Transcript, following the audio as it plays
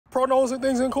pronouncing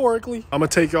things incorrectly. I'm gonna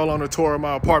take y'all on a tour of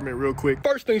my apartment real quick.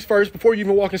 First things first, before you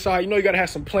even walk inside, you know you gotta have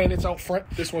some planets out front.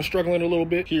 This one's struggling a little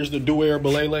bit. Here's the Duer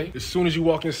Belele. As soon as you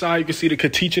walk inside, you can see the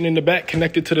kitchen in the back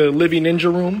connected to the living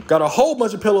ninja room. Got a whole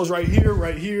bunch of pillows right here,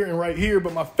 and right here.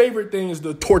 But my favorite thing is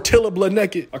the tortilla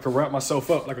naked. I can wrap myself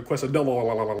up like a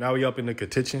quesadilla. Now we up in the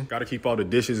kitchen. Gotta keep all the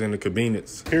dishes in the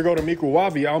cabinets. Here go the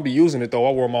microwave. I don't be using it though.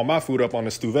 I warm all my food up on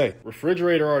the stove.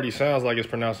 Refrigerator already sounds like it's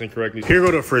pronounced incorrectly. Here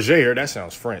go the frigidaire. That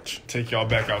sounds French. Take y'all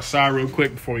back outside real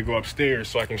quick before we go upstairs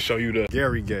so I can show you the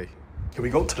Gary Gay. Here we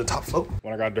go to the top floor.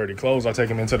 When I got dirty clothes, I take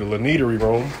them into the laneatery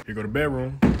room. Here go the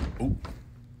bedroom. Ooh.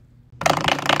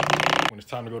 When it's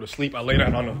time to go to sleep, I lay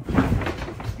down on the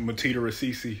Matita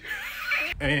Rasisi.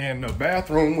 And the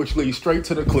bathroom, which leads straight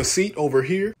to the closet over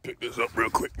here. Pick this up real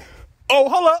quick. Oh,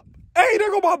 hold up. Hey,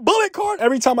 there go my bullet card.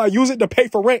 Every time I use it to pay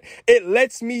for rent, it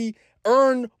lets me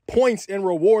earn points and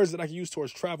rewards that I can use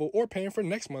towards travel or paying for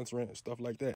next month's rent and stuff like that.